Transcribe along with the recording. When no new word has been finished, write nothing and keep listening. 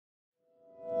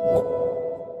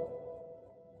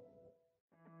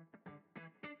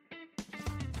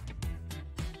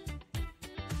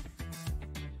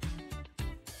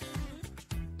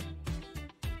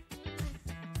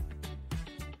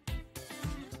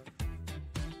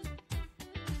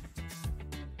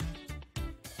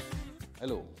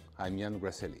Hello, I'm Yan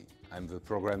Grasselli. I'm the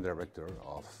Program Director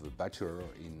of the Bachelor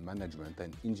in Management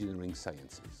and Engineering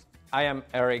Sciences. I am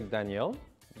Eric Daniel,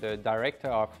 the Director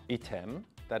of ITEEM,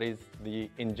 that is the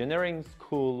Engineering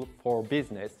School for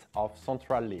Business of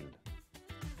Centrale Lille.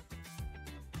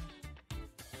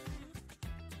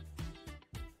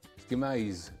 SKEMA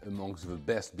is amongst the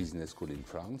best business schools in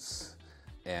France,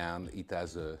 and it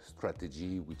has a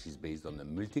strategy which is based on a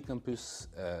multi-campus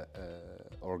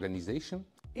organization.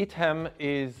 ITEEM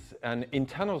is an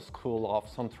internal school of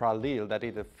Centrale Lille that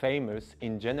is a famous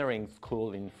engineering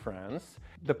school in France.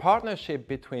 The partnership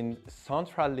between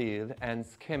Centrale Lille and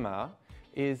SKEMA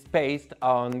is based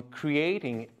on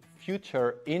creating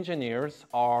future engineers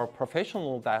or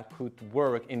professionals that could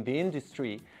work in the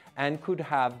industry and could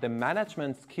have the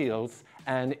management skills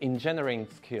and engineering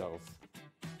skills.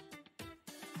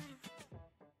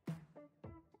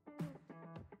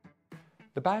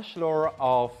 The Bachelor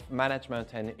of Management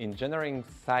and Engineering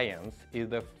Science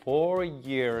is a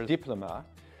 4-year diploma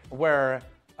where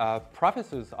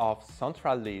professors of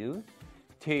Centrale Lille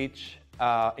teach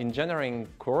engineering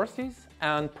courses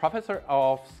and professors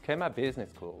of SKEMA Business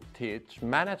School teach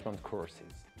management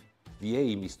courses. The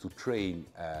aim is to train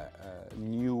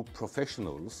new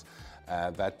professionals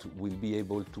that will be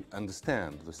able to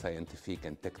understand the scientific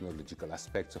and technological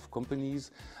aspects of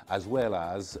companies, as well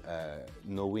as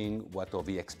knowing what are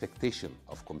the expectations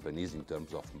of companies in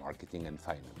terms of marketing and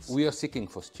finance. We are seeking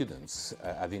for students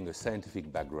having a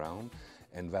scientific background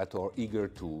and that are eager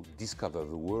to discover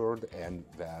the world, and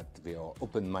that they are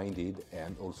open-minded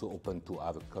and also open to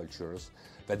other cultures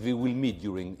that they will meet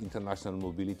during international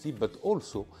mobility, but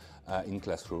also in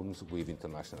classrooms with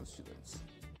international students.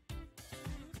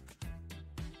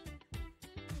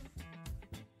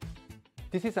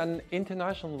 This is an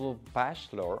international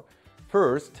bachelor,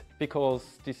 first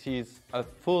because this is a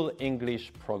full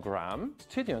English program.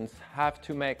 Students have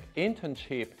to make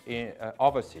internship in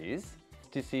overseas.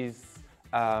 This is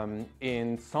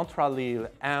in Centrale Lille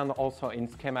and also in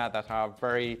SKEMA, that are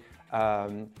very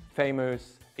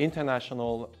famous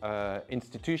international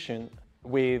institution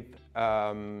with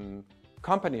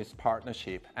companies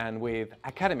partnership and with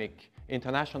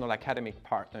international academic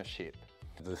partnership.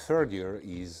 The third year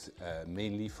is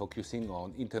mainly focusing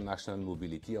on international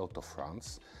mobility out of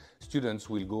France. Students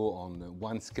will go on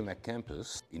one SKEMA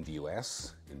campus in the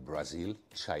US, in Brazil,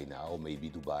 China, or maybe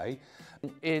Dubai.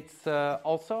 It's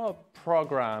also a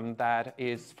program that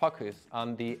is focused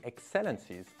on the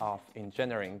excellencies of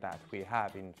engineering that we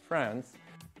have in France.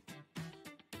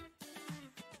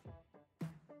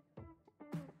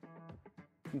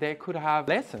 They could have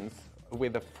lessons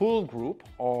with a full group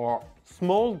or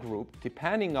small group,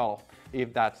 depending on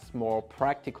if that's more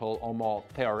practical or more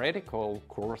theoretical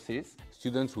courses.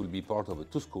 Students will be part of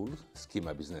two schools,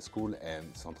 SKEMA Business School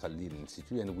and Centrale Lille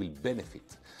Institute, and will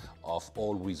benefit of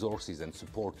all resources and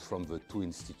support from the two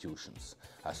institutions.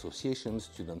 Associations,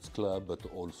 students club, but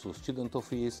also student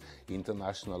office,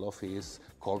 international office,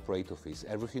 corporate office.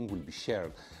 Everything will be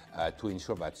shared to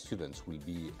ensure that students will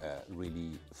be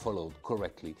really followed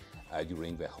correctly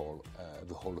during the whole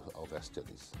of their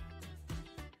studies.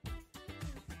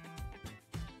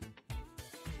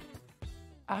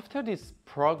 After this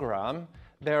program,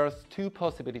 there's two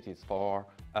possibilities for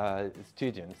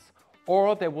students.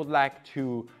 Or they would like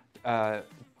to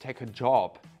take a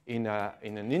job in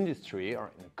an industry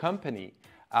or in a company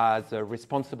as a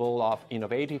responsible of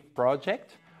innovative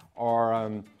project,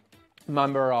 or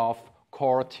member of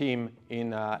core team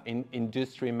in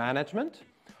industry management.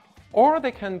 Or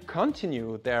they can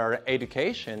continue their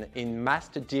education in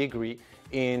master degree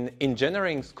in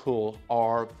engineering school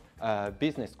or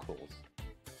business schools.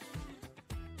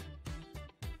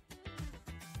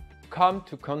 Come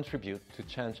to contribute to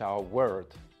change our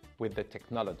world with the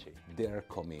technology. They're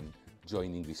coming,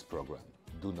 joining this program.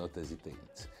 Do not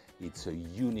hesitate. It's a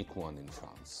unique one in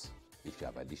France. If you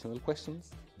have additional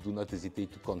questions, do not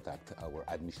hesitate to contact our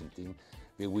admission team.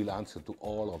 They will answer to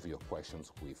all of your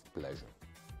questions with pleasure.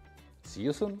 See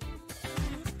you soon.